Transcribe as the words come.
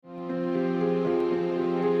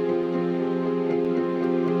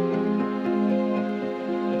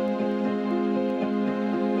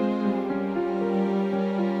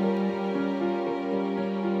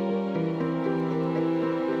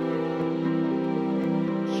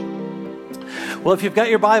Well, if you've got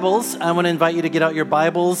your Bibles, I want to invite you to get out your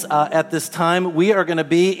Bibles at this time. We are going to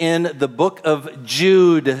be in the book of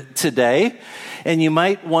Jude today. And you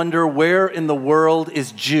might wonder, where in the world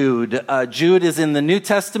is Jude? Jude is in the New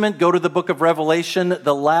Testament. Go to the book of Revelation,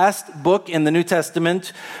 the last book in the New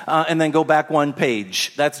Testament, and then go back one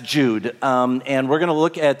page. That's Jude. And we're going to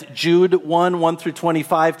look at Jude 1 through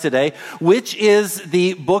 25 today, which is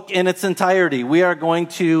the book in its entirety. We are going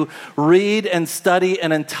to read and study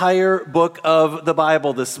an entire book of the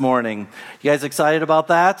Bible this morning. You guys excited about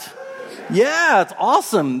that? Yeah, it's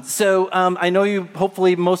awesome. So I know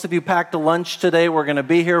hopefully most of you packed a lunch today. We're going to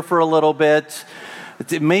be here for a little bit.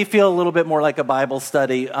 It may feel a little bit more like a Bible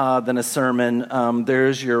study than a sermon.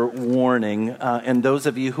 There's your warning. And those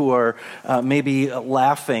of you who are maybe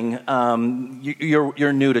laughing,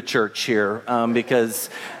 you're new to church here because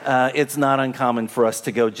it's not uncommon for us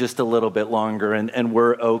to go just a little bit longer, and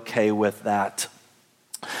we're okay with that.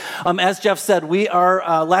 As Jeff said,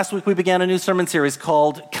 last week we began a new sermon series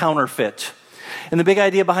called Counterfeit. And the big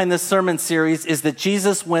idea behind this sermon series is that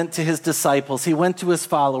Jesus went to his disciples, he went to his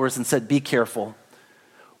followers and said, be careful,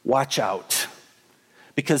 watch out,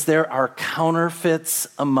 because there are counterfeits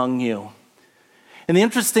among you. And the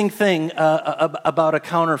interesting thing about a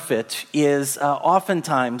counterfeit is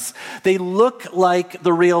oftentimes they look like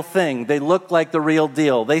the real thing, they look like the real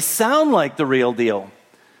deal, they sound like the real deal.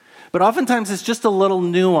 But oftentimes it's just a little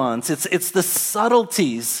nuance. It's the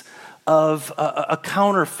subtleties of a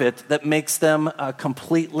counterfeit that makes them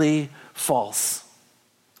completely false.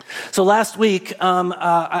 So last week,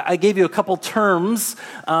 I gave you a couple terms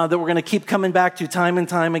that we're going to keep coming back to time and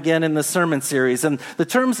time again in the sermon series. And the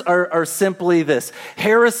terms are simply this: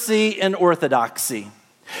 heresy and orthodoxy.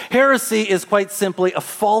 Heresy is quite simply a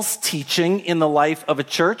false teaching in the life of a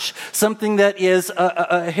church, something that is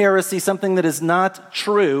a heresy, something that is not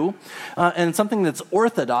true, and something that's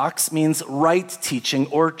orthodox means right teaching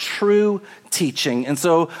or true teaching. And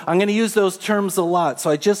so I'm going to use those terms a lot. So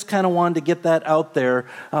I just kind of wanted to get that out there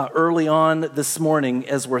early on this morning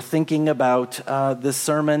as we're thinking about this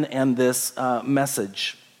sermon and this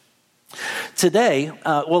message. Today,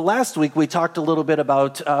 last week we talked a little bit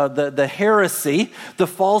about the heresy, the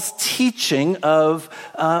false teaching of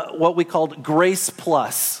what we called grace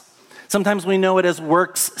plus. Sometimes we know it as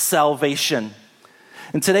works salvation.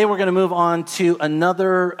 And today we're going to move on to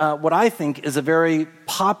another, what I think is a very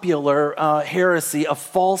popular heresy, a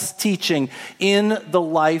false teaching in the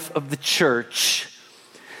life of the church.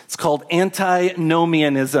 It's called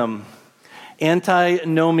antinomianism.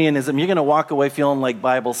 Antinomianism. You're going to walk away feeling like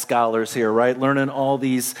Bible scholars here, right? Learning all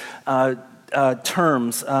these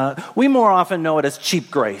terms. We more often know it as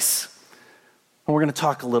cheap grace. And we're going to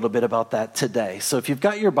talk a little bit about that today. So if you've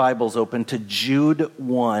got your Bibles open to Jude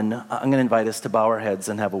 1, I'm going to invite us to bow our heads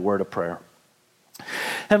and have a word of prayer.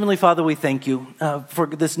 Heavenly Father, we thank you for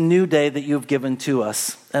this new day that you've given to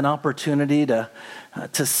us, an opportunity to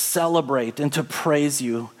celebrate and to praise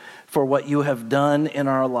you for what you have done in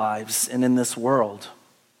our lives and in this world.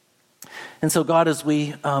 And so, God, as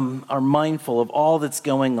we are mindful of all that's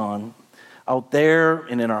going on out there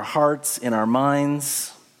and in our hearts, in our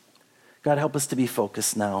minds, God, help us to be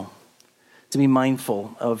focused now, to be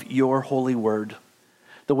mindful of your holy word,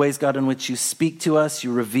 the ways, God, in which you speak to us,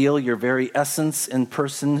 you reveal your very essence in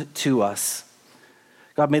person to us.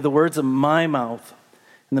 God, may the words of my mouth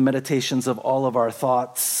and the meditations of all of our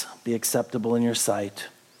thoughts be acceptable in your sight.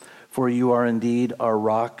 For you are indeed our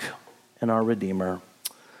rock and our Redeemer.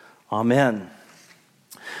 Amen.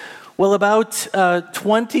 Well, about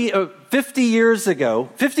 50 years ago,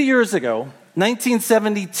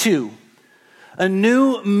 1972, a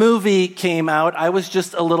new movie came out. I was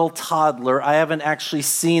just a little toddler. I haven't actually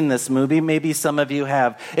seen this movie. Maybe some of you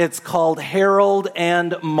have. It's called Harold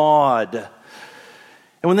and Maude.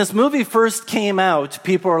 And when this movie first came out,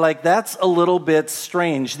 people were like, that's a little bit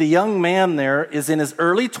strange. The young man there is in his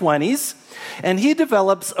early 20s, and he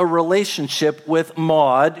develops a relationship with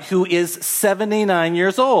Maude, who is 79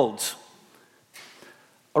 years old.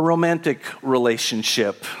 A romantic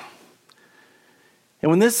relationship.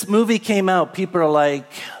 And when this movie came out, people are like,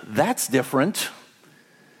 that's different.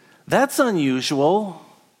 That's unusual.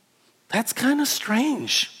 That's kind of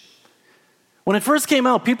strange. When it first came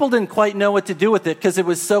out, people didn't quite know what to do with it because it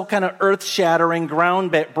was so kind of earth-shattering,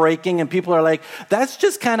 ground-breaking, and people are like, that's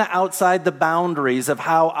just kind of outside the boundaries of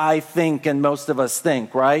how I think and most of us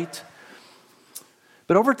think, right?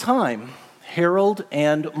 But over time, Harold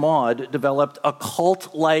and Maude developed a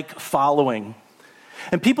cult-like following.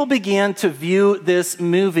 And people began to view this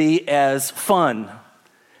movie as fun,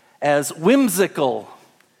 as whimsical,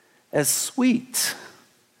 as sweet,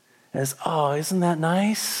 as, oh, isn't that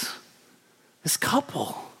nice? This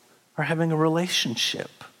couple are having a relationship.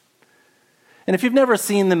 And if you've never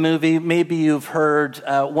seen the movie, maybe you've heard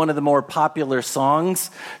one of the more popular songs.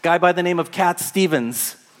 A guy by the name of Cat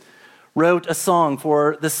Stevens wrote a song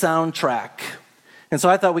for the soundtrack. And so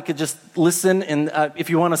I thought we could just listen, and if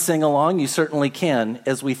you want to sing along, you certainly can,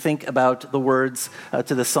 as we think about the words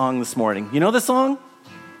to the song this morning. You know the song?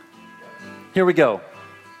 Here we go.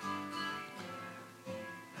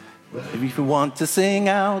 If you want to sing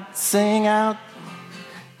out, sing out.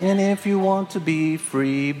 And if you want to be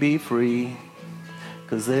free, be free.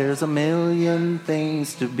 'Cause there's a million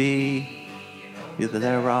things to be.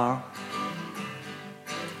 There are.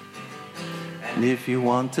 And if you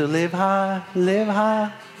want to live high, live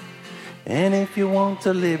high. And if you want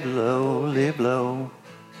to live low, live low.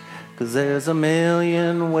 'Cause there's a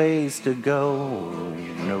million ways to go.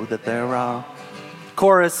 You know that there are.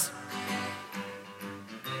 Chorus.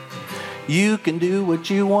 You can do what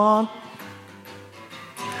you want.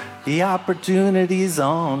 The opportunity's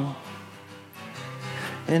on.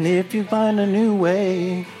 And if you find a new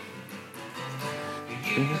way,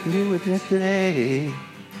 you can do it today.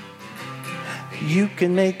 You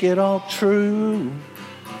can make it all true.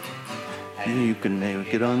 You can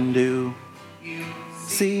make it undo.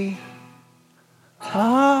 See?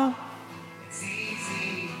 You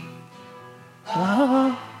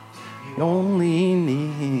only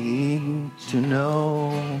need to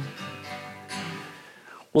know.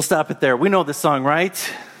 We'll stop it there. We know this song,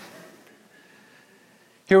 right?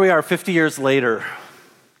 Here we are 50 years later.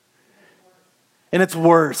 And it's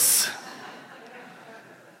worse.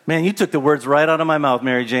 Man, you took the words right out of my mouth,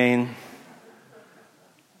 Mary Jane.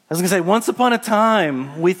 I was going to say, once upon a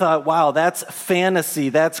time, we thought, wow, that's fantasy,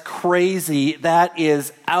 that's crazy, that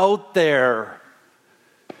is out there.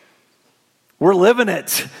 We're living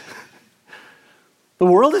it. The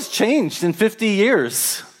world has changed in 50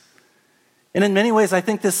 years. And in many ways, I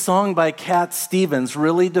think this song by Cat Stevens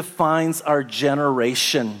really defines our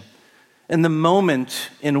generation and the moment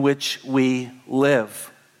in which we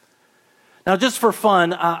live. Now, just for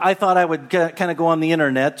fun, I thought I would kind of go on the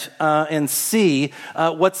internet and see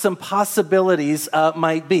what some possibilities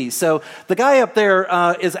might be. So the guy up there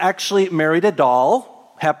is actually married a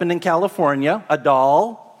doll, happened in California, a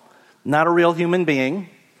doll, not a real human being.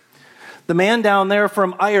 The man down there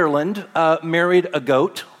from Ireland married a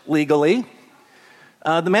goat legally.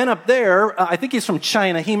 The man up there, I think he's from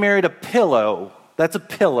China, he married a pillow. That's a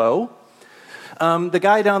pillow. The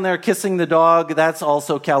guy down there kissing the dog, that's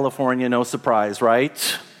also California, no surprise,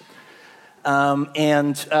 right?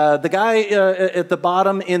 And the guy at the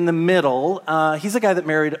bottom in the middle, he's a guy that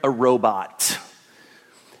married a robot.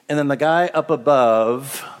 And then the guy up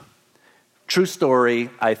above, true story,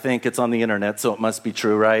 I think it's on the internet, so it must be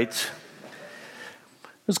true, right?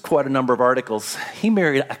 There's quite a number of articles. He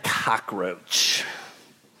married a cockroach.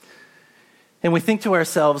 And we think to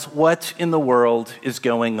ourselves, what in the world is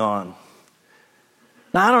going on?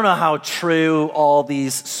 Now, I don't know how true all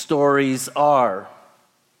these stories are,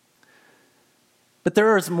 but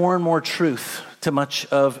there is more and more truth to much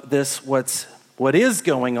of this, what is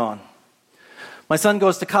going on. My son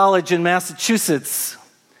goes to college in Massachusetts,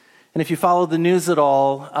 and if you follow the news at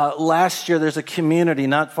all, last year there's a community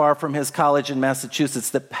not far from his college in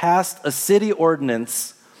Massachusetts that passed a city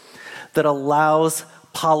ordinance that allows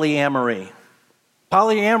polyamory.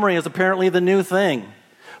 Polyamory is apparently the new thing.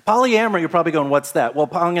 Polyamory, you're probably going, what's that? Well,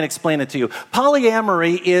 I'm going to explain it to you.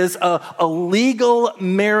 Polyamory is a legal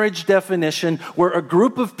marriage definition where a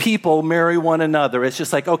group of people marry one another. It's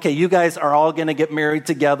just like, okay, you guys are all going to get married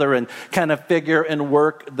together and kind of figure and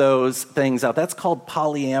work those things out. That's called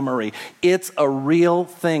polyamory. It's a real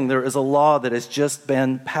thing. There is a law that has just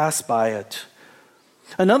been passed by it.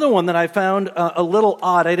 Another one that I found a little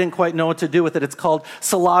odd, I didn't quite know what to do with it, it's called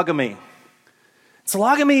sologamy.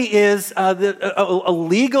 Sologamy is a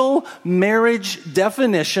legal marriage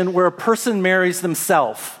definition where a person marries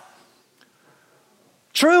themselves.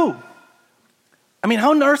 True. I mean,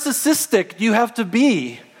 how narcissistic do you have to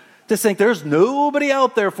be to think there's nobody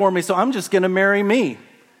out there for me, so I'm just going to marry me?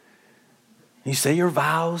 You say your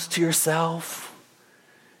vows to yourself,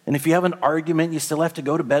 and if you have an argument, you still have to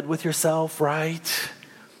go to bed with yourself, right?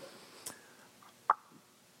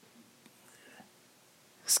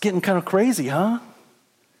 It's getting kind of crazy, huh?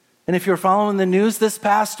 And if you're following the news this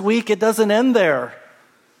past week, it doesn't end there.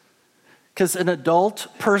 Because an adult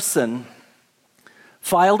person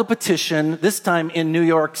filed a petition, this time in New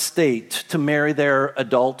York State, to marry their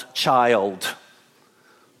adult child.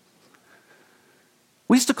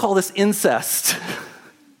 We used to call this incest.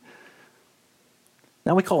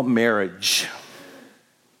 Now we call it marriage.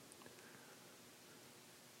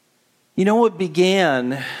 You know what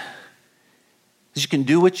began is you can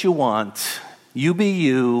do what you want. You be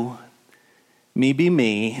you, me be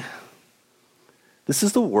me. This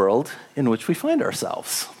is the world in which we find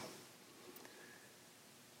ourselves.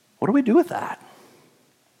 What do we do with that?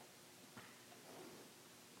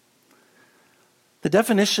 The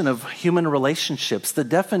definition of human relationships, the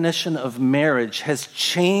definition of marriage has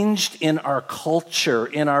changed in our culture,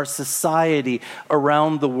 in our society,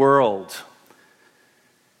 around the world.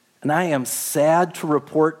 And I am sad to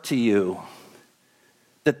report to you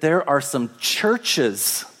that there are some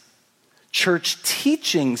churches, church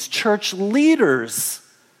teachings, church leaders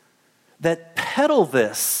that peddle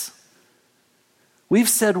this. We've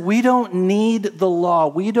said we don't need the law.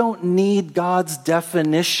 We don't need God's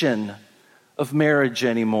definition of marriage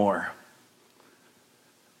anymore.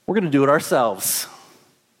 We're going to do it ourselves.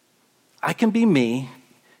 I can be me,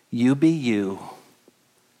 you be you.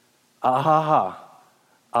 Ah ha ha.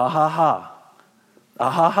 Ah ha ha.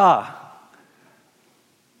 Ah ha ha.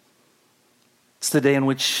 It's the day in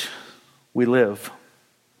which we live.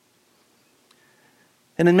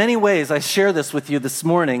 And in many ways, I share this with you this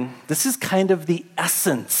morning. This is kind of the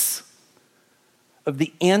essence of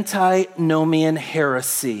the antinomian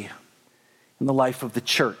heresy in the life of the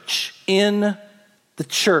church. In the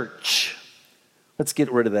church. Let's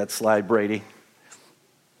get rid of that slide, Brady.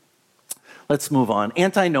 Let's move on.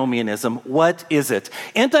 Antinomianism, what is it?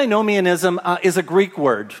 Antinomianism is a Greek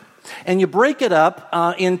word. And you break it up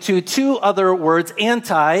into two other words,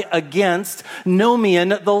 anti, against,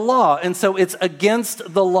 nomian, the law. And so it's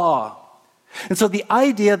against the law. And so the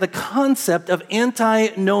idea, the concept of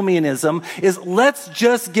antinomianism is let's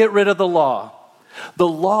just get rid of the law. The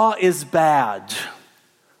law is bad.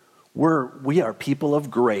 We are people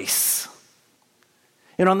of grace.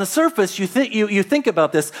 And on the surface, you think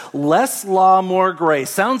about this, less law, more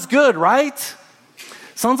grace. Sounds good, right?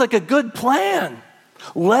 Sounds like a good plan.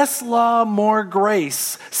 Less law, more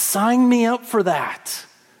grace. Sign me up for that.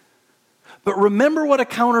 But remember what a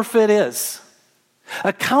counterfeit is.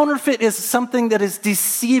 A counterfeit is something that is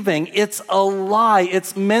deceiving. It's a lie.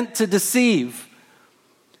 It's meant to deceive.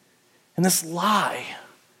 And this lie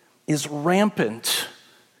is rampant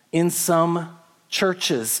in some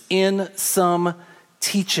churches, in some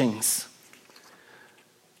teachings.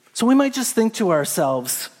 So we might just think to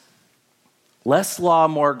ourselves, less law,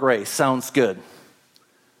 more grace. Sounds good.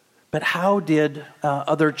 But how did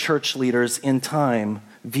other church leaders in time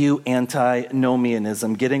view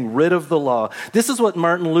antinomianism, getting rid of the law? This is what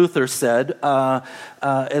Martin Luther said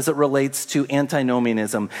as it relates to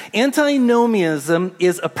antinomianism. Antinomianism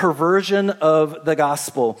is a perversion of the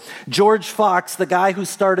gospel. George Fox, the guy who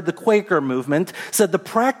started the Quaker movement, said the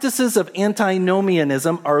practices of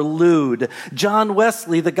antinomianism are lewd. John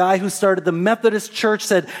Wesley, the guy who started the Methodist Church,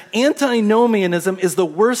 said antinomianism is the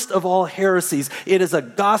worst of all heresies. It is a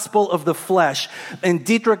gospel of the flesh. And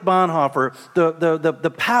Dietrich Bonhoeffer,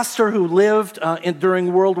 the pastor who lived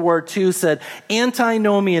during World War II, said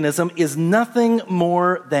antinomianism is nothing more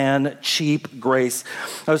than cheap grace.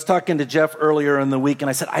 I was talking to Jeff earlier in the week, and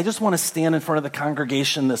I said, I just want to stand in front of the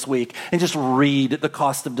congregation this week and just read The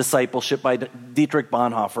Cost of Discipleship by Dietrich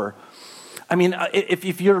Bonhoeffer. I mean,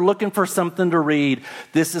 if you're looking for something to read,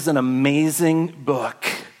 this is an amazing book.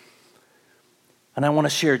 And I want to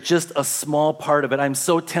share just a small part of it. I'm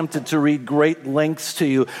so tempted to read great lengths to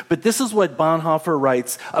you. But this is what Bonhoeffer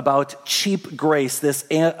writes about cheap grace, this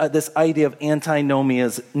idea of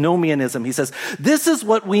antinomianism. He says, this is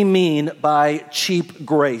what we mean by cheap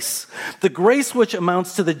grace. The grace which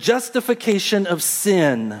amounts to the justification of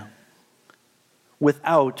sin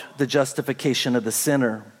without the justification of the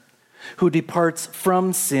sinner, who departs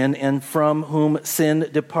from sin and from whom sin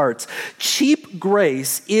departs. Cheap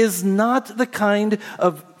grace is not the kind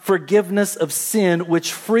of forgiveness of sin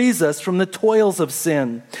which frees us from the toils of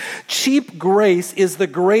sin. Cheap grace is the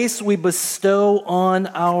grace we bestow on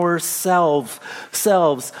ourselves.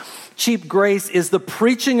 Cheap grace is the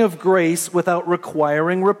preaching of grace without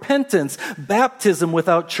requiring repentance, baptism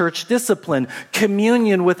without church discipline,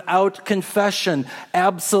 communion without confession,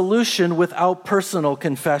 absolution without personal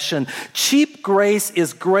confession. Cheap grace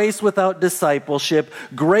is grace without discipleship,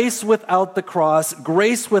 grace without the cross,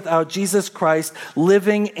 grace without Jesus Christ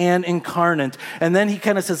living and incarnate. And then he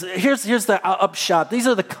kind of says, here's the upshot. These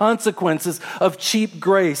are the consequences of cheap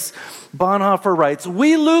grace. Bonhoeffer writes,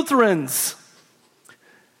 we Lutherans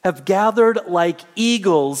have gathered like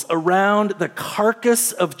eagles around the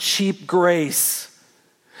carcass of cheap grace.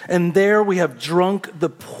 And there we have drunk the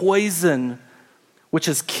poison which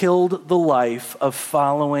has killed the life of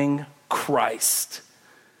following Christ.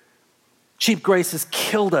 Cheap grace has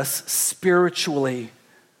killed us spiritually.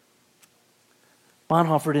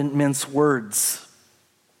 Bonhoeffer didn't mince words.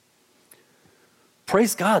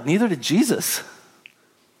 Praise God, neither did Jesus.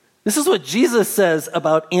 This is what Jesus says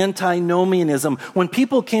about antinomianism. When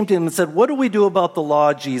people came to him and said, what do we do about the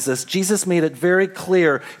law, Jesus? Jesus made it very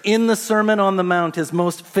clear in the Sermon on the Mount, his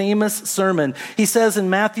most famous sermon. He says in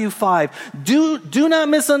Matthew 5, do not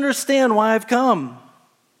misunderstand why I've come.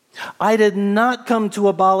 I did not come to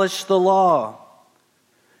abolish the law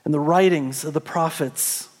and the writings of the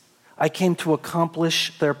prophets. I came to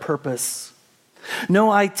accomplish their purpose. No,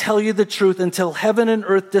 I tell you the truth, until heaven and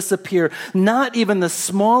earth disappear, not even the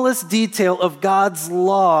smallest detail of God's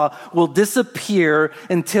law will disappear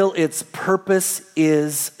until its purpose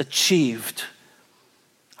is achieved.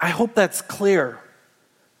 I hope that's clear.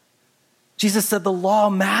 Jesus said the law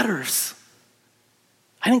matters.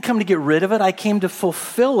 I didn't come to get rid of it. I came to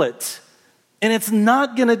fulfill it. And it's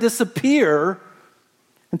not going to disappear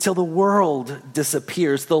until the world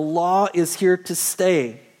disappears. The law is here to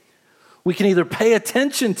stay. We can either pay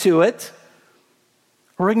attention to it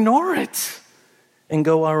or ignore it and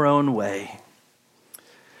go our own way.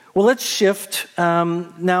 Well, let's shift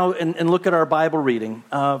now and look at our Bible reading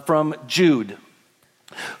from Jude.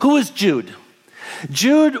 Who is Jude?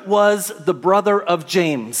 Jude was the brother of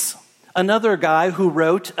James, another guy who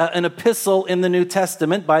wrote an epistle in the New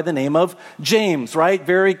Testament by the name of James, right?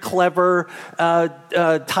 Very clever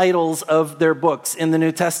titles of their books in the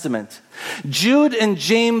New Testament. Jude and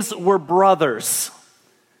James were brothers.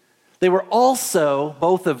 They were also,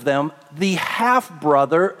 both of them, the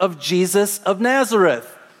half-brother of Jesus of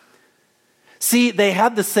Nazareth. See, they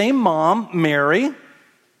had the same mom, Mary,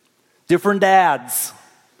 different dads.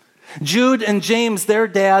 Jude and James, their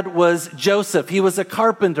dad was Joseph. He was a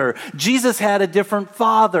carpenter. Jesus had a different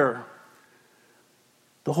father,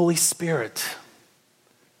 the Holy Spirit.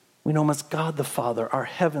 We know him as God the Father, our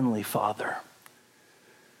heavenly Father.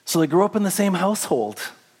 So they grew up in the same household.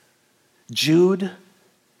 Jude,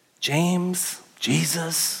 James,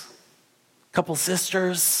 Jesus, a couple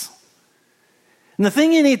sisters. And the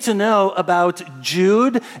thing you need to know about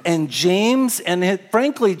Jude and James and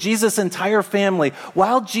frankly Jesus' entire family,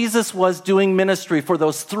 while Jesus was doing ministry for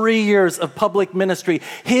those 3 years of public ministry,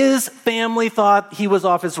 his family thought he was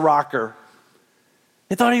off his rocker.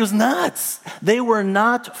 They thought he was nuts. They were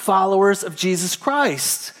not followers of Jesus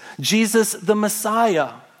Christ, Jesus the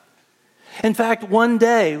Messiah. In fact, one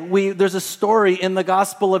day, there's a story in the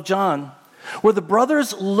Gospel of John where the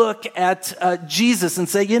brothers look at Jesus and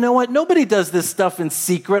say, you know what? Nobody does this stuff in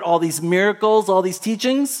secret, all these miracles, all these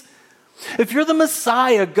teachings. If you're the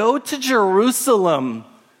Messiah, go to Jerusalem.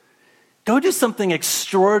 Go do something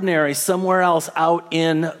extraordinary somewhere else out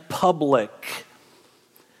in public.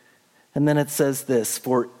 And then it says this,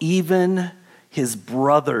 for even his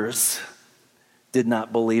brothers did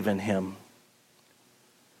not believe in him.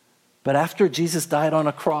 But after Jesus died on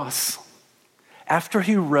a cross, after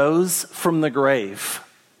he rose from the grave,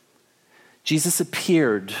 Jesus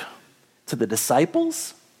appeared to the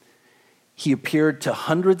disciples. He appeared to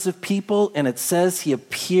hundreds of people, and it says he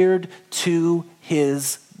appeared to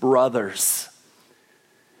his brothers.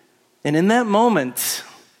 And in that moment,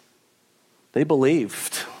 they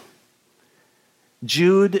believed.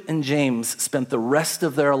 Jude and James spent the rest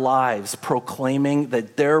of their lives proclaiming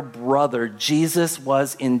that their brother, Jesus,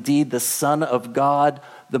 was indeed the Son of God,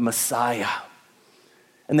 the Messiah.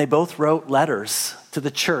 And they both wrote letters to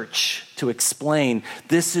the church to explain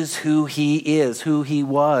this is who he is, who he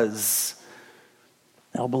was.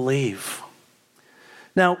 They'll believe.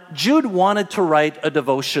 Now, Jude wanted to write a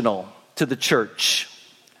devotional to the church.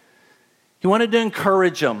 He wanted to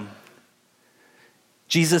encourage them.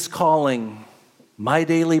 Jesus calling, my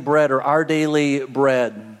daily bread or our daily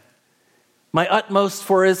bread. My utmost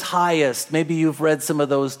for his highest. Maybe you've read some of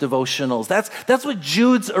those devotionals. That's what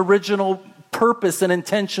Jude's original purpose and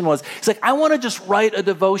intention was. He's like, I want to just write a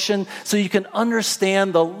devotion so you can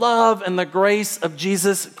understand the love and the grace of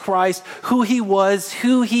Jesus Christ, who he was,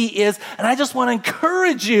 who he is, and I just want to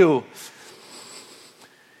encourage you.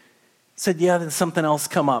 He said, yeah, then something else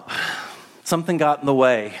come up. Something got in the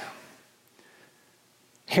way.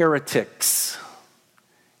 Heretics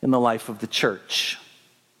in the life of the church.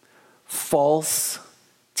 False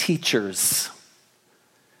teachers.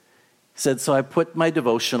 He said, so I put my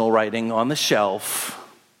devotional writing on the shelf.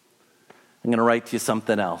 I'm going to write to you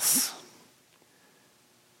something else.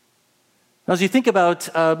 Now, as you think about,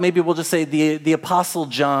 maybe we'll just say the Apostle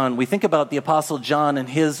John, we think about the Apostle John and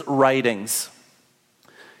his writings.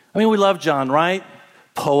 I mean, we love John, right?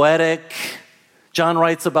 Poetic. John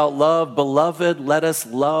writes about love. Beloved, let us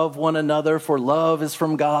love one another, for love is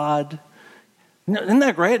from God. Isn't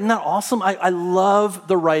that great? Isn't that awesome? I love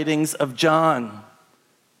the writings of John.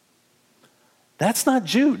 That's not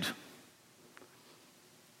Jude.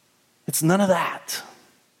 It's none of that.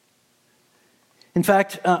 In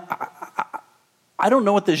fact, I don't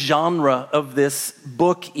know what the genre of this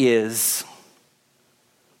book is,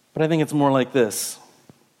 but I think it's more like this.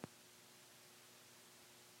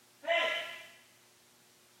 Hey!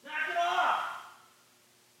 Knock it off!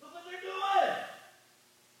 Look what they're doing!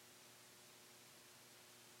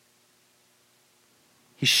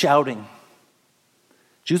 He's shouting.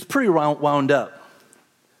 Jude's pretty wound up.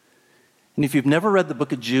 And if you've never read the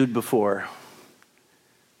book of Jude before,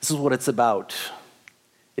 this is what it's about.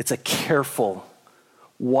 It's a careful,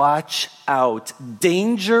 watch out,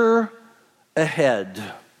 danger ahead.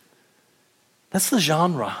 That's the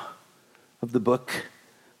genre of the book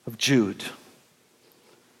of Jude.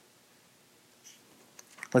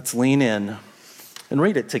 Let's lean in and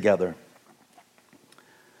read it together.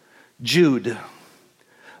 Jude,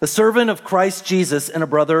 a servant of Christ Jesus and a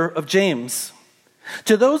brother of James,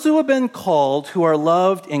 to those who have been called, who are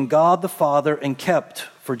loved in God the Father and kept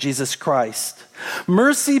for Jesus Christ,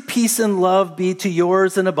 mercy, peace, and love be to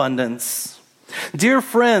yours in abundance. Dear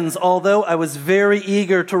friends, although I was very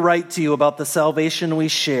eager to write to you about the salvation we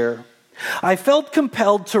share, I felt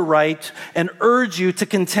compelled to write and urge you to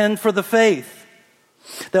contend for the faith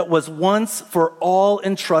that was once for all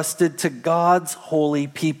entrusted to God's holy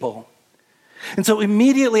people. And so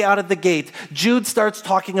immediately out of the gate, Jude starts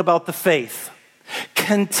talking about the faith.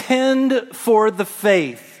 Contend for the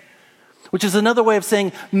faith, which is another way of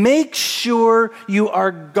saying, make sure you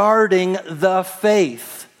are guarding the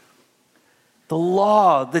faith, the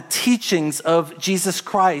law, the teachings of Jesus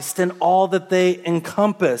Christ, and all that they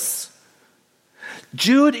encompass.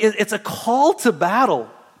 Jude, it's a call to battle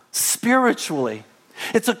spiritually.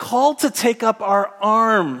 It's a call to take up our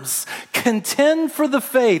arms, contend for the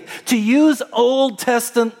faith, to use Old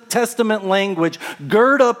Testament language,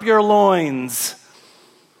 gird up your loins.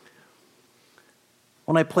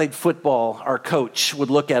 When I played football, our coach would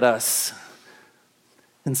look at us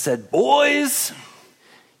and said, boys,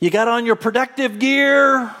 you got on your protective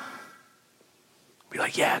gear? Be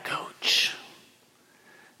like, yeah, coach.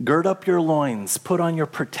 Gird up your loins, put on your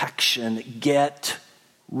protection, get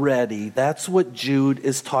ready. That's what Jude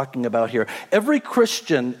is talking about here. Every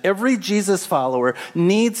Christian, every Jesus follower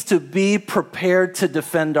needs to be prepared to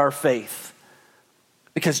defend our faith.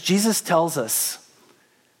 Because Jesus tells us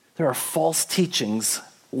there are false teachings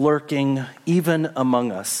lurking even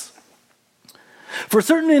among us. For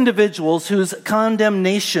certain individuals whose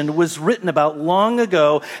condemnation was written about long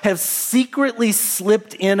ago have secretly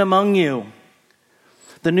slipped in among you.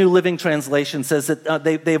 The New Living Translation says that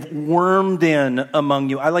they've wormed in among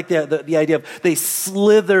you. I like the idea of they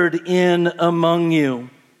slithered in among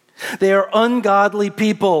you. They are ungodly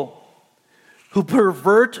people who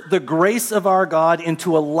pervert the grace of our God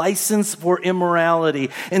into a license for immorality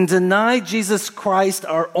and deny Jesus Christ,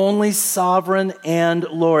 our only sovereign and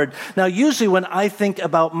Lord. Now, usually when I think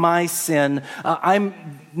about my sin,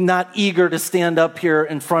 I'm not eager to stand up here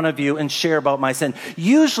in front of you and share about my sin.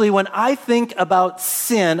 Usually when I think about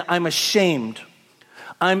sin, I'm ashamed.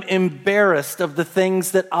 I'm embarrassed of the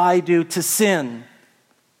things that I do to sin.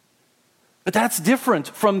 But that's different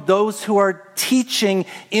from those who are teaching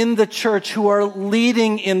in the church, who are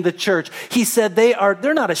leading in the church. He said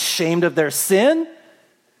they're not ashamed of their sin.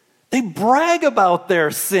 They brag about their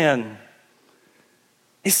sin.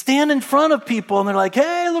 They stand in front of people and they're like,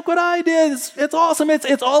 hey, look what I did. It's awesome.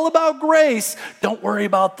 It's all about grace. Don't worry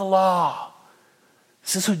about the law.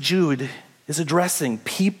 This is who Jude is addressing.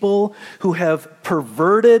 People who have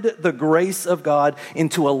perverted the grace of God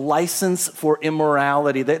into a license for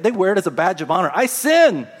immorality. They wear it as a badge of honor. I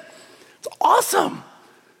sin. It's awesome.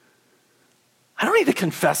 I don't need to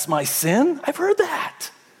confess my sin. I've heard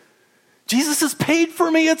that. Jesus has paid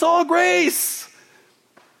for me. It's all grace.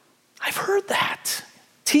 I've heard that.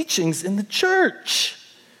 Teachings in the church.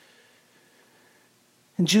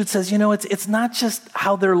 And Jude says, it's not just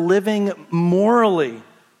how they're living morally,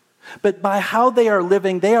 but by how they are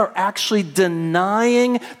living, they are actually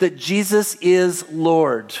denying that Jesus is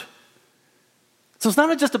Lord. So it's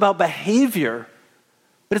not just about behavior,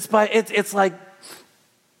 but it's like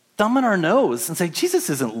thumbing our nose and saying, Jesus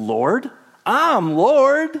isn't Lord. I'm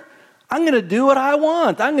Lord. I'm going to do what I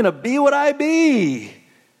want. I'm going to be what I be.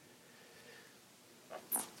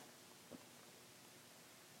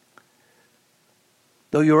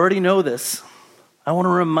 Though you already know this, I want to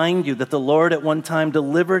remind you that the Lord at one time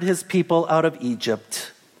delivered his people out of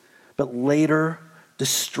Egypt, but later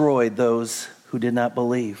destroyed those who did not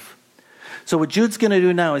believe. So what Jude's going to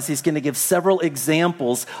do now is he's going to give several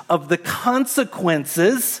examples of the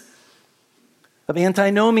consequences of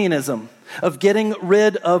antinomianism, of getting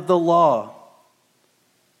rid of the law.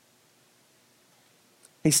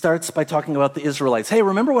 He starts by talking about the Israelites. Hey,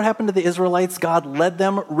 remember what happened to the Israelites? God led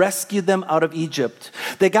them, rescued them out of Egypt.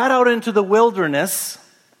 They got out into the wilderness.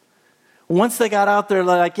 Once they got out there,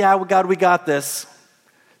 they're like, yeah, God, we got this.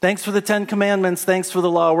 Thanks for the 10 Commandments. Thanks for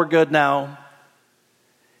the law. We're good now.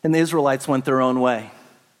 And the Israelites went their own way.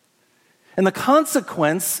 And the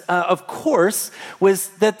consequence, of course, was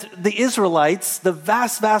that the Israelites, the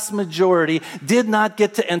vast, vast majority, did not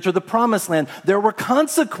get to enter the promised land. There were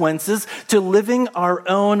consequences to living our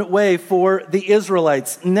own way for the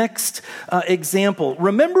Israelites. Next example.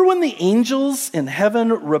 Remember when the angels in heaven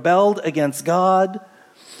rebelled against God?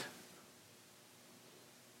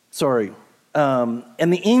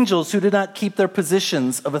 And the angels who did not keep their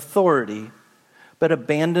positions of authority, but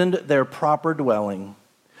abandoned their proper dwelling.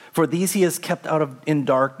 For these he has kept in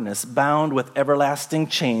darkness, bound with everlasting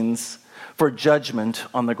chains for judgment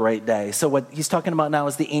on the great day. So what he's talking about now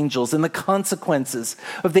is the angels and the consequences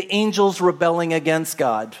of the angels rebelling against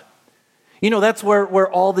God. You know, that's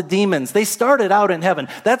where all the demons, they started out in heaven.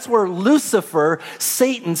 That's where Lucifer,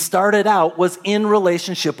 Satan, started out, was in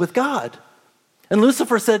relationship with God. And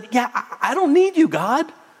Lucifer said, yeah, I don't need you,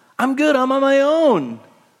 God. I'm good. I'm on my own.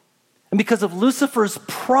 And because of Lucifer's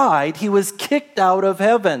pride, he was kicked out of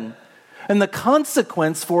heaven. And the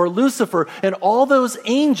consequence for Lucifer and all those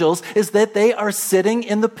angels is that they are sitting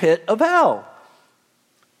in the pit of hell.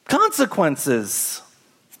 Consequences.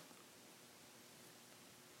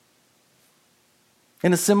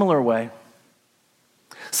 In a similar way,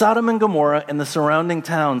 Sodom and Gomorrah and the surrounding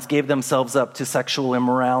towns gave themselves up to sexual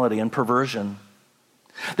immorality and perversion.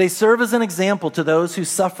 They serve as an example to those who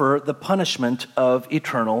suffer the punishment of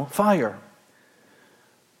eternal fire.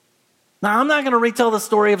 Now, I'm not going to retell the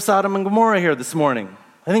story of Sodom and Gomorrah here this morning.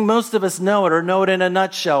 I think most of us know it or know it in a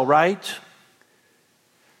nutshell, right?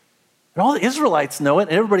 And all the Israelites know it,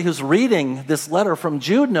 and everybody who's reading this letter from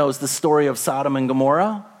Jude knows the story of Sodom and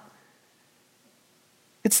Gomorrah.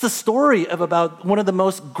 It's the story of about one of the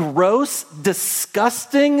most gross,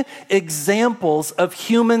 disgusting examples of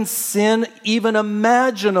human sin even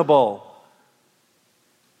imaginable.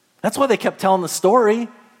 That's why they kept telling the story.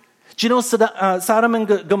 Do you know Sodom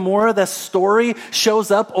and Gomorrah, that story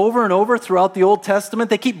shows up over and over throughout the Old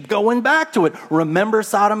Testament? They keep going back to it. Remember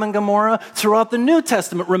Sodom and Gomorrah? Throughout the New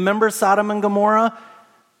Testament, remember Sodom and Gomorrah?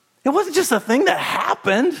 It wasn't just a thing that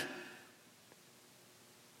happened.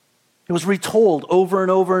 It was retold over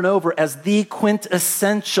and over and over as the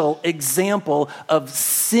quintessential example of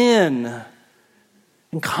sin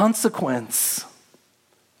and consequence.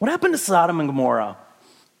 What happened to Sodom and Gomorrah?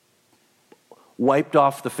 Wiped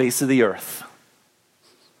off the face of the earth.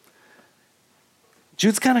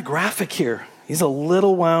 Jude's kind of graphic here. He's a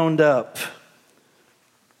little wound up.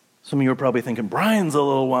 Some of you are probably thinking, Brian's a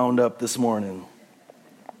little wound up this morning.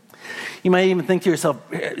 You might even think to yourself,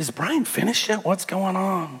 is Brian finished yet? What's going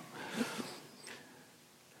on?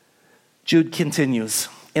 Jude continues,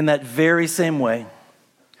 in that very same way.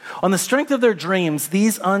 On the strength of their dreams,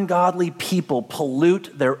 these ungodly people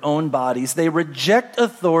pollute their own bodies. They reject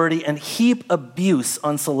authority and heap abuse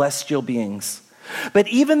on celestial beings. But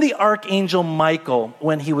even the archangel Michael,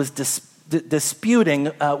 when he was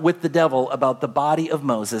disputing with the devil about the body of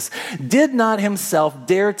Moses, did not himself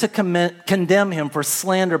dare to condemn him for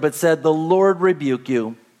slander, but said, the Lord rebuke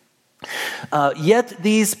you. Yet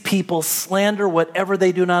these people slander whatever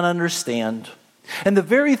they do not understand. And the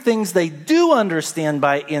very things they do understand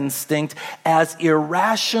by instinct as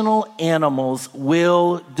irrational animals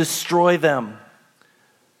will destroy them.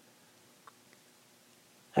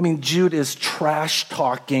 I mean, Jude is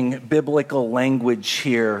trash-talking biblical language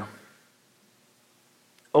here.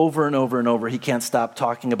 Over and over and over, he can't stop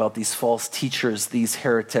talking about these false teachers, these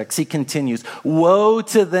heretics. He continues, woe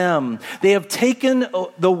to them. They have taken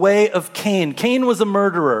the way of Cain. Cain was a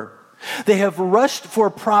murderer. They have rushed for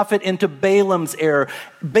profit into Balaam's error.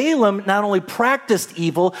 Balaam not only practiced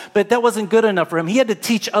evil, but that wasn't good enough for him. He had to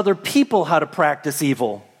teach other people how to practice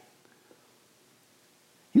evil.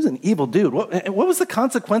 He was an evil dude. What was the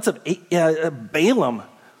consequence of Balaam?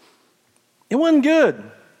 It wasn't good.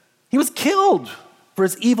 He was killed for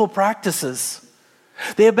his evil practices.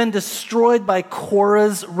 They have been destroyed by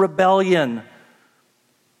Korah's rebellion.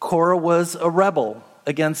 Korah was a rebel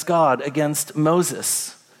against God, against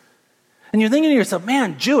Moses. And you're thinking to yourself,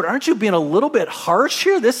 man, Jude, aren't you being a little bit harsh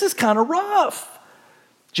here? This is kind of rough.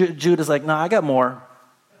 Jude is like, no, I got more.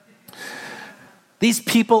 These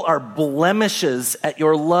people are blemishes at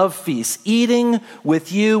your love feast, eating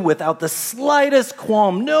with you without the slightest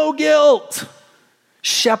qualm, no guilt.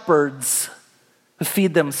 Shepherds who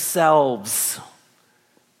feed themselves.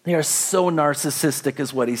 They are so narcissistic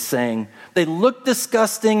is what he's saying. They look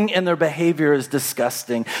disgusting and their behavior is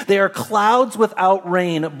disgusting. They are clouds without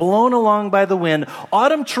rain, blown along by the wind,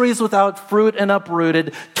 autumn trees without fruit and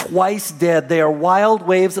uprooted, twice dead. They are wild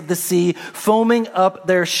waves of the sea, foaming up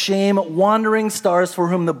their shame, wandering stars for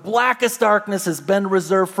whom the blackest darkness has been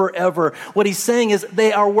reserved forever. What he's saying is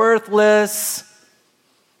they are worthless.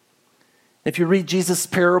 If you read Jesus'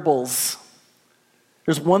 parables,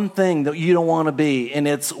 there's one thing that you don't want to be, and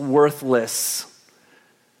it's worthless.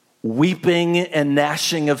 Weeping and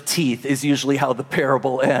gnashing of teeth is usually how the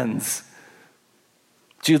parable ends.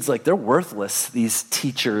 Jude's like, they're worthless, these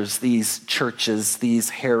teachers, these churches,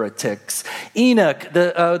 these heretics. Enoch,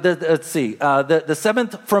 the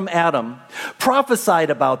seventh from Adam,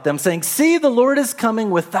 prophesied about them, saying, see, the Lord is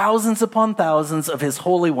coming with thousands upon thousands of his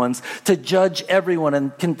holy ones to judge everyone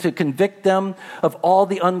and to convict them of all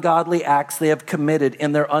the ungodly acts they have committed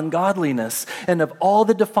in their ungodliness, and of all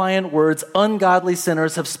the defiant words ungodly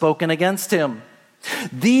sinners have spoken against him.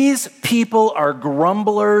 These people are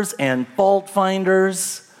grumblers and fault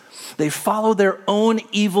finders. They follow their own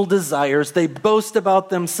evil desires. They boast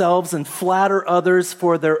about themselves and flatter others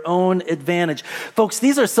for their own advantage. Folks,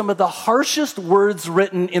 these are some of the harshest words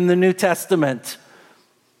written in the New Testament.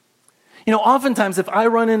 You know, oftentimes if I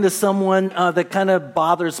run into someone that kind of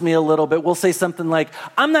bothers me a little bit, we'll say something like,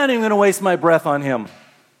 I'm not even going to waste my breath on him.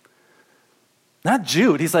 Not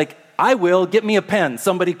Jude. He's like, I will. Get me a pen.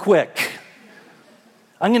 Somebody quick.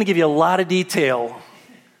 I'm going to give you a lot of detail.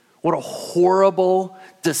 What a horrible,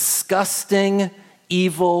 disgusting,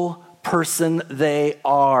 evil person they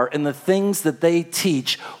are. And the things that they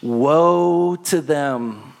teach, woe to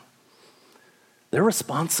them. They're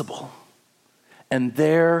responsible. And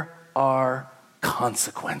there are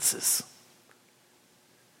consequences.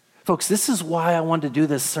 Folks, this is why I wanted to do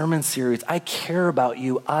this sermon series. I care about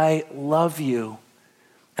you. I love you.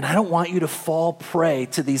 And I don't want you to fall prey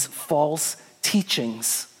to these false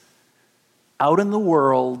teachings out in the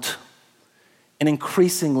world and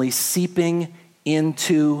increasingly seeping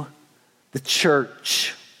into the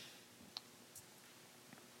church.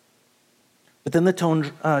 But then the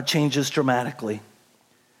tone changes dramatically.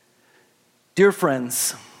 Dear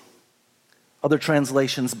friends, other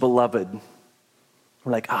translations, beloved.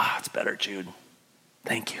 We're like, it's better, Jude.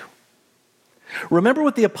 Thank you. Remember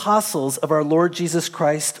what the apostles of our Lord Jesus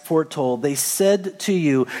Christ foretold. They said to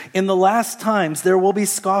you, in the last times there will be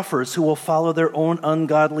scoffers who will follow their own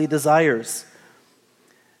ungodly desires.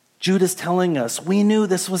 Jude is telling us, we knew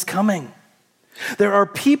this was coming. There are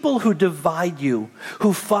people who divide you,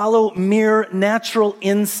 who follow mere natural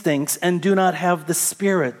instincts and do not have the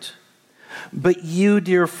Spirit. But you,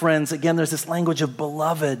 dear friends, again, there's this language of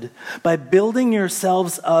beloved, by building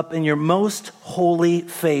yourselves up in your most holy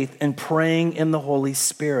faith and praying in the Holy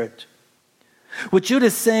Spirit. What Jude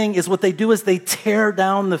is saying is what they do is they tear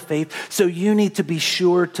down the faith, so you need to be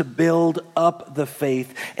sure to build up the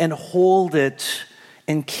faith and hold it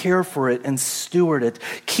and care for it and steward it.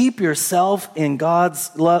 Keep yourself in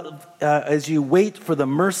God's love as you wait for the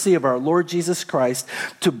mercy of our Lord Jesus Christ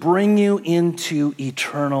to bring you into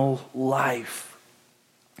eternal life.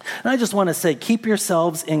 And I just want to say, keep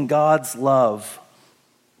yourselves in God's love.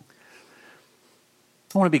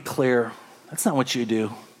 I want to be clear. That's not what you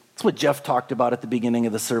do. That's what Jeff talked about at the beginning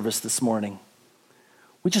of the service this morning.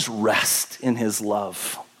 We just rest in his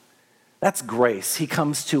love. That's grace. He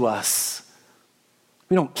comes to us.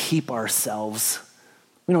 We don't keep ourselves.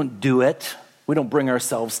 We don't do it. We don't bring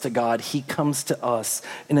ourselves to God. He comes to us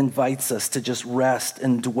and invites us to just rest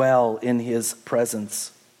and dwell in his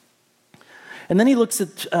presence. And then he looks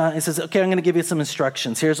at, he says, okay, I'm going to give you some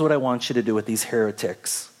instructions. Here's what I want you to do with these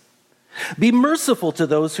heretics. Be merciful to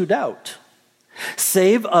those who doubt.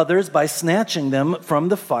 Save others by snatching them from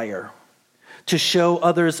the fire. To show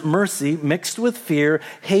others mercy mixed with fear,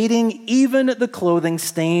 hating even the clothing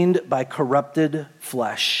stained by corrupted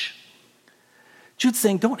flesh. Jude's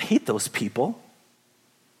saying, don't hate those people.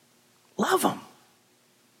 Love them.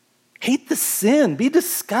 Hate the sin. Be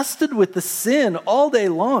disgusted with the sin all day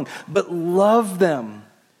long, but love them.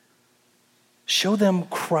 Show them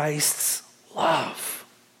Christ's love.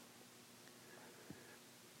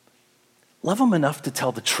 Love them enough to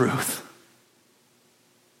tell the truth.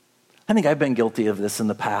 I think I've been guilty of this in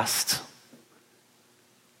the past.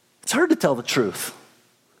 It's hard to tell the truth.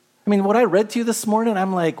 I mean, what I read to you this morning,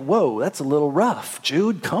 I'm like, whoa, that's a little rough.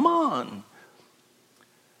 Jude, come on.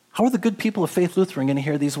 How are the good people of Faith Lutheran going to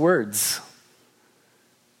hear these words?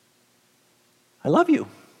 I love you.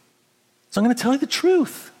 So I'm going to tell you the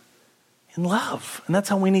truth in love. And that's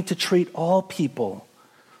how we need to treat all people.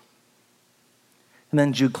 And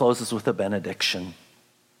then Jude closes with a benediction.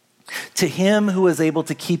 To him who is able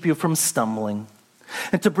to keep you from stumbling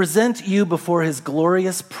and to present you before his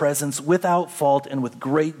glorious presence without fault and with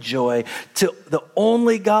great joy, to the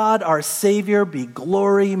only God, our Savior, be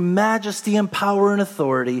glory, majesty, and power and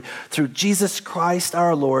authority through Jesus Christ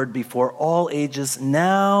our Lord before all ages,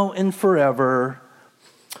 now and forever.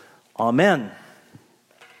 Amen.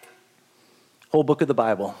 Whole book of the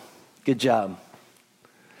Bible. Good job.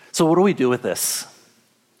 So what do we do with this?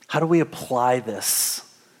 How do we apply this?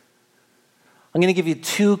 I'm going to give you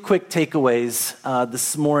two quick takeaways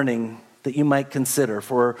this morning that you might consider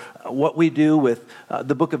for what we do with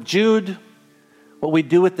the book of Jude, what we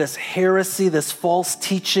do with this heresy, this false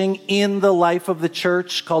teaching in the life of the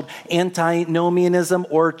church called antinomianism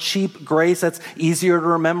or cheap grace. That's easier to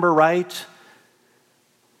remember, right?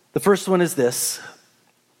 The first one is this: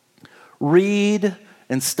 read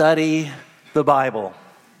and study the Bible.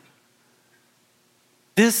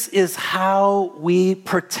 This is how we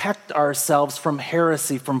protect ourselves from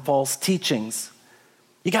heresy, from false teachings.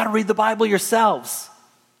 You got to read the Bible yourselves.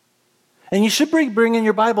 And you should bring in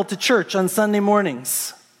your Bible to church on Sunday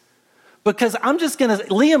mornings. Because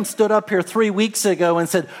Liam stood up here 3 weeks ago and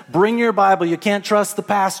said, bring your Bible, you can't trust the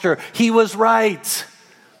pastor. He was right.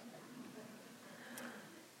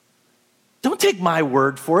 Don't take my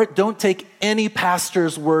word for it. Don't take any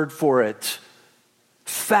pastor's word for it.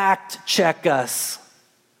 Fact check us.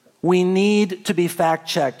 We need to be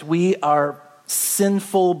fact-checked. We are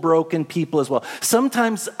sinful, broken people as well.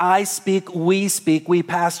 Sometimes we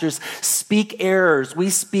pastors speak errors.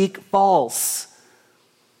 We speak false.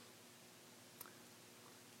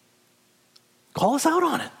 Call us out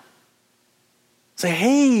on it. Say,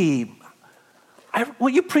 hey,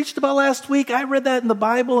 what you preached about last week, I read that in the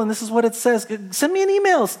Bible and this is what it says. Send me an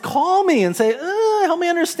email. Call me and say, help me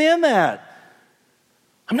understand that.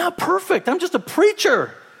 I'm not perfect. I'm just a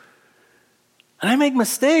preacher. And I make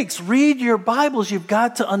mistakes. Read your Bibles. You've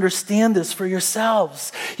got to understand this for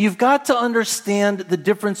yourselves. You've got to understand the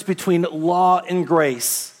difference between law and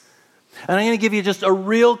grace. And I'm going to give you just a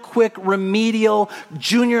real quick remedial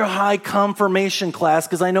junior high confirmation class,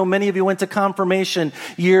 because I know many of you went to confirmation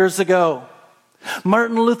years ago.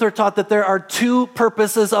 Martin Luther taught that there are two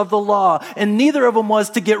purposes of the law, and neither of them was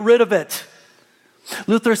to get rid of it.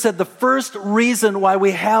 Luther said the first reason why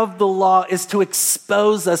we have the law is to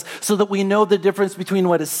expose us so that we know the difference between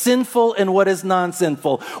what is sinful and what is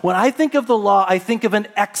non-sinful. When I think of the law, I think of an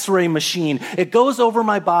X-ray machine. It goes over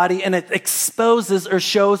my body and it exposes or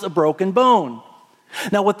shows a broken bone.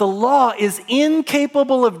 Now, what the law is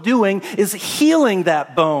incapable of doing is healing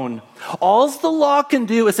that bone. All the law can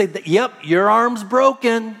do is say, yep, your arm's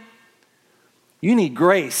broken. You need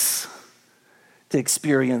grace to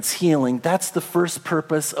experience healing. That's the first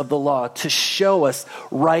purpose of the law, to show us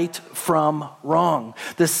right from wrong.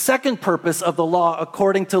 The second purpose of the law,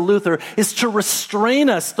 according to Luther, is to restrain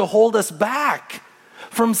us, to hold us back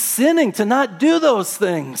from sinning, to not do those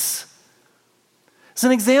things. As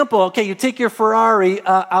an example, okay, you take your Ferrari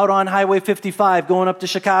out on Highway 55 going up to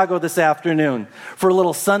Chicago this afternoon for a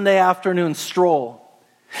little Sunday afternoon stroll.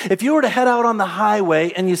 If you were to head out on the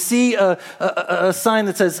highway and you see a sign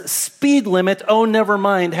that says speed limit, oh, never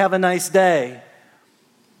mind, have a nice day.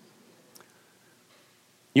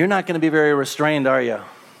 You're not going to be very restrained, are you?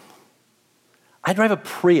 I drive a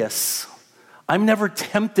Prius. I'm never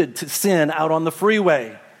tempted to sin out on the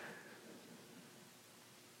freeway.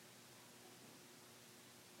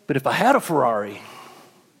 But if I had a Ferrari,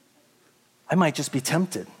 I might just be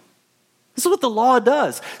tempted. This is what the law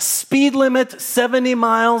does. Speed limit, 70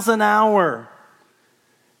 miles an hour.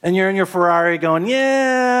 And you're in your Ferrari going,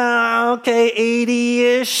 yeah, okay,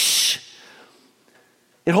 80-ish.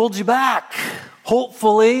 It holds you back,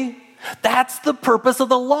 hopefully. That's the purpose of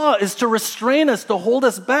the law, is to restrain us, to hold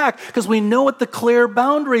us back, because we know what the clear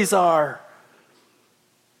boundaries are.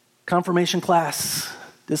 Confirmation class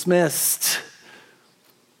dismissed.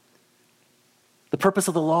 The purpose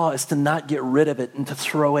of the law is to not get rid of it and to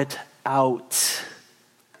throw it out.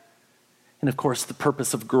 And of course, the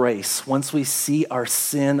purpose of grace, once we see our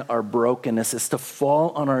sin, our brokenness, is to fall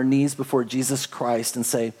on our knees before Jesus Christ and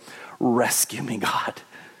say, rescue me, God.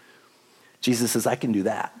 Jesus says, I can do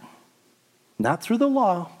that. Not through the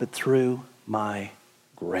law, but through my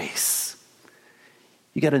grace.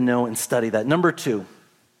 You got to know and study that. Number 2,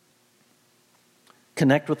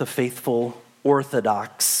 connect with a faithful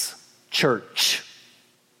Orthodox church.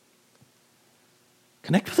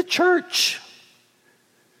 Connect with the church.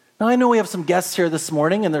 Now, I know we have some guests here this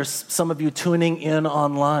morning, and there's some of you tuning in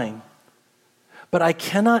online. But I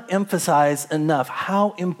cannot emphasize enough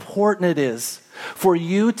how important it is for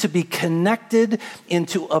you to be connected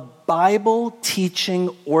into a Bible-teaching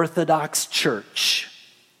Orthodox church.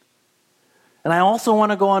 And I also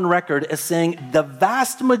want to go on record as saying the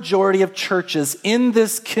vast majority of churches in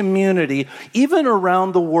this community, even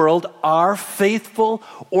around the world, are faithful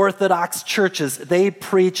Orthodox churches. They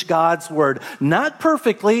preach God's word. Not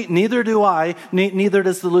perfectly, neither do I, neither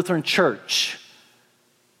does the Lutheran Church.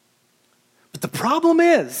 But the problem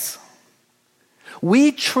is,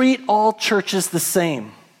 we treat all churches the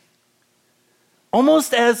same.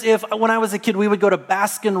 Almost as if when I was a kid, we would go to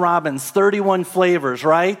Baskin Robbins, 31 flavors,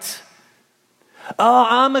 right? Oh,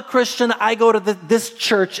 I'm a Christian. I go to this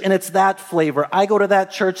church and it's that flavor. I go to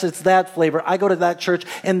that church, it's that flavor. I go to that church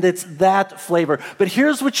and it's that flavor. But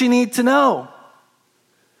here's what you need to know.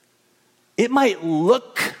 It might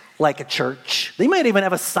look like a church. They might even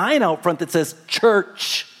have a sign out front that says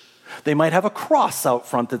church. They might have a cross out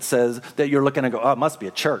front that says that you're looking and go, oh, it must be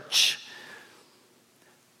a church.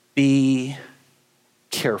 Be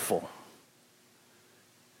careful.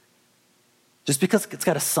 Just because it's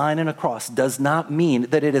got a sign and a cross does not mean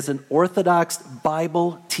that it is an Orthodox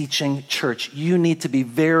Bible teaching church. You need to be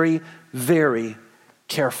very, very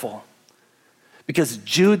careful. Because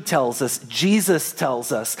Jude tells us, Jesus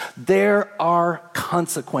tells us, there are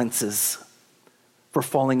consequences for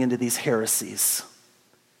falling into these heresies.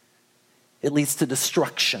 It leads to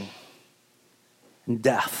destruction and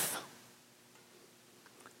death.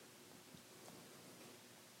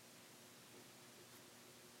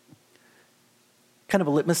 Kind of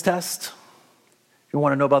a litmus test. You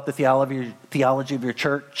want to know about the theology of your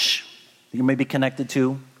church that you may be connected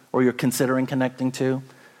to or you're considering connecting to.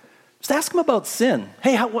 Just ask them about sin.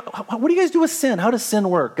 Hey, what do you guys do with sin? How does sin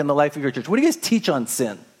work in the life of your church? What do you guys teach on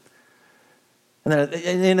sin? And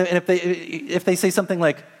then if they say something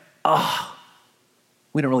like,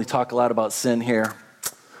 we don't really talk a lot about sin here.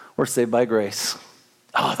 We're saved by grace.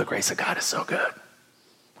 Oh, the grace of God is so good.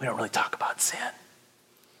 We don't really talk about sin.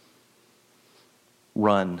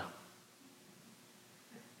 Run.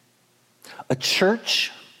 A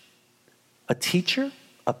church, a teacher,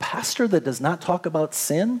 a pastor that does not talk about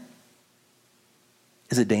sin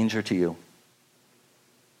is a danger to you.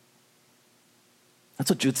 That's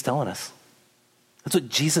what Jude's telling us. That's what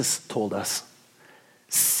Jesus told us.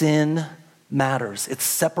 Sin matters. It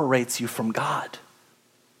separates you from God.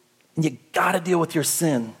 And you got to deal with your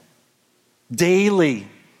sin daily. And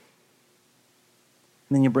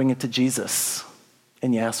then you bring it to Jesus.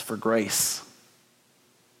 And you ask for grace.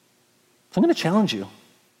 So I'm going to challenge you.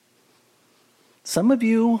 Some of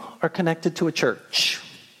you are connected to a church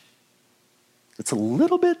that's a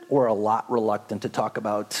little bit or a lot reluctant to talk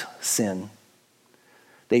about sin.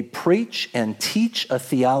 They preach and teach a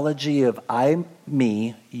theology of I,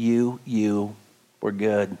 me, you, we're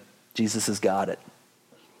good. Jesus has got it.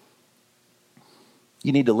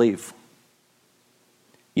 You need to leave.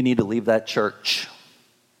 You need to leave that church.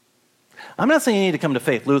 I'm not saying you need to come to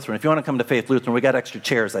Faith Lutheran. If you want to come to Faith Lutheran, we got extra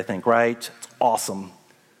chairs, I think, right? It's awesome.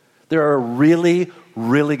 There are really,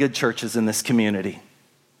 really good churches in this community.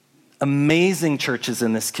 Amazing churches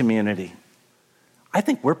in this community. I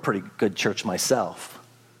think we're a pretty good church myself.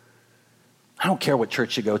 I don't care what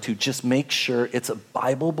church you go to. Just make sure it's a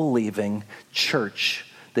Bible-believing church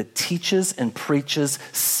that teaches and preaches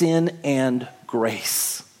sin and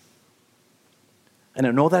grace. And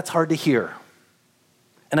I know that's hard to hear.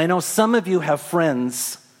 And I know some of you have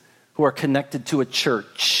friends who are connected to a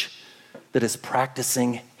church that is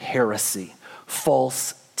practicing heresy,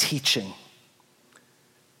 false teaching.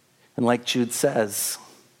 And like Jude says,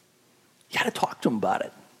 you got to talk to them about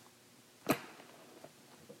it.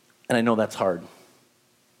 And I know that's hard.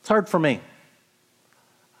 It's hard for me.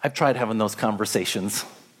 I've tried having those conversations.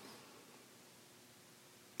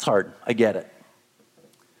 It's hard. I get it.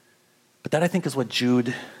 But that, I think, is what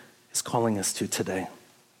Jude is calling us to today.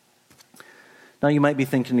 Now, you might be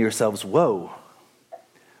thinking to yourselves, whoa, a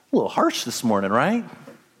little harsh this morning, right?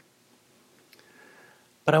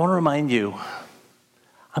 But I want to remind you,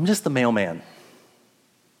 I'm just the mailman.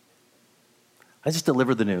 I just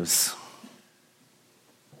deliver the news.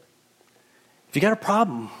 If you got a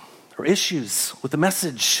problem or issues with the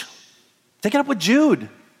message, take it up with Jude.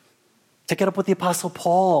 Take it up with the Apostle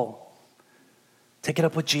Paul. Take it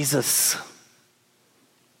up with Jesus.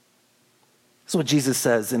 This is what Jesus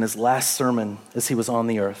says in his last sermon as he was on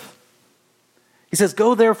the earth. He says,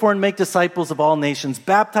 "Go therefore and make disciples of all nations,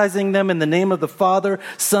 baptizing them in the name of the Father,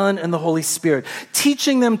 Son, and the Holy Spirit,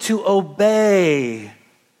 teaching them to obey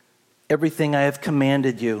everything I have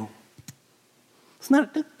commanded you."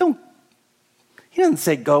 He doesn't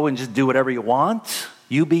say go and just do whatever you want.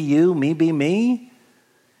 You be you, me be me. He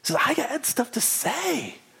says, I got stuff to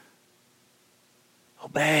say.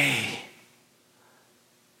 Obey.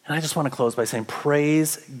 And I just want to close by saying,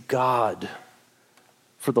 praise God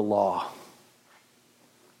for the law.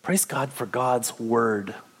 Praise God for God's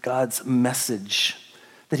word, God's message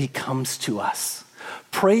that he comes to us.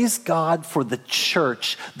 Praise God for the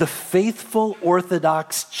church, the faithful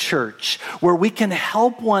Orthodox church, where we can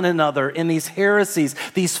help one another in these heresies,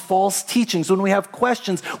 these false teachings. When we have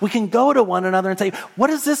questions, we can go to one another and say, what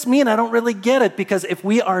does this mean? I don't really get it. Because if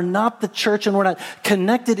we are not the church and we're not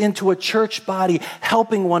connected into a church body,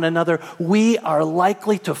 helping one another, we are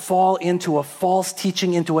likely to fall into a false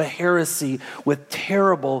teaching, into a heresy with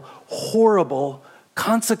terrible, horrible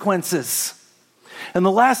consequences. And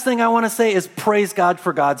the last thing I want to say is praise God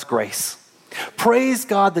for God's grace. Praise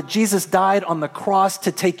God that Jesus died on the cross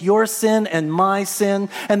to take your sin and my sin,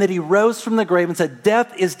 and that he rose from the grave and said,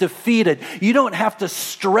 death is defeated. You don't have to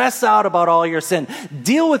stress out about all your sin.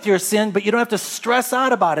 Deal with your sin, but you don't have to stress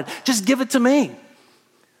out about it. Just give it to me.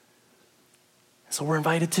 So we're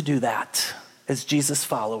invited to do that as Jesus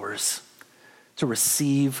followers, to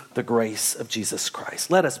receive the grace of Jesus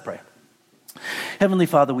Christ. Let us pray. Heavenly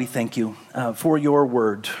Father, we thank you for your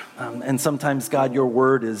word. And sometimes, God, your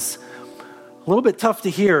word is a little bit tough to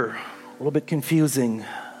hear, a little bit confusing,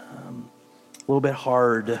 a little bit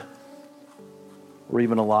hard, or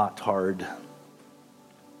even a lot hard.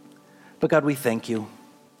 But God, we thank you.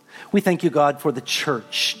 We thank you, God, for the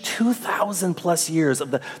church, 2,000 plus years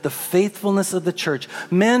of the faithfulness of the church,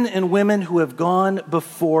 men and women who have gone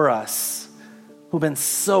before us, who've been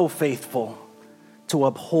so faithful to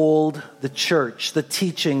uphold the church, the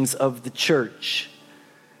teachings of the church.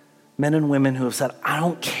 Men and women who have said, I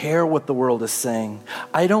don't care what the world is saying.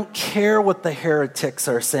 I don't care what the heretics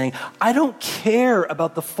are saying. I don't care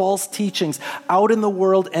about the false teachings out in the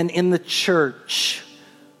world and in the church.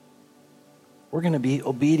 We're going to be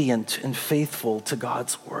obedient and faithful to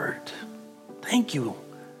God's word. Thank you.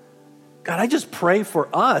 God, I just pray for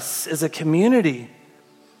us as a community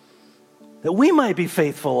that we might be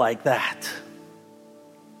faithful like that.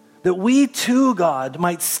 That we too, God,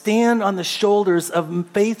 might stand on the shoulders of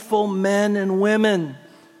faithful men and women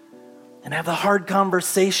and have the hard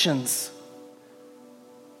conversations,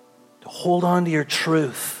 to hold on to your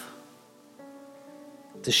truth,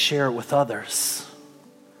 to share it with others,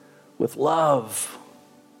 with love,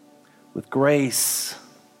 with grace,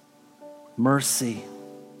 mercy,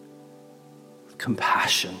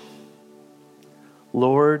 compassion.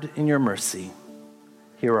 Lord, in your mercy,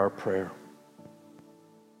 hear our prayer.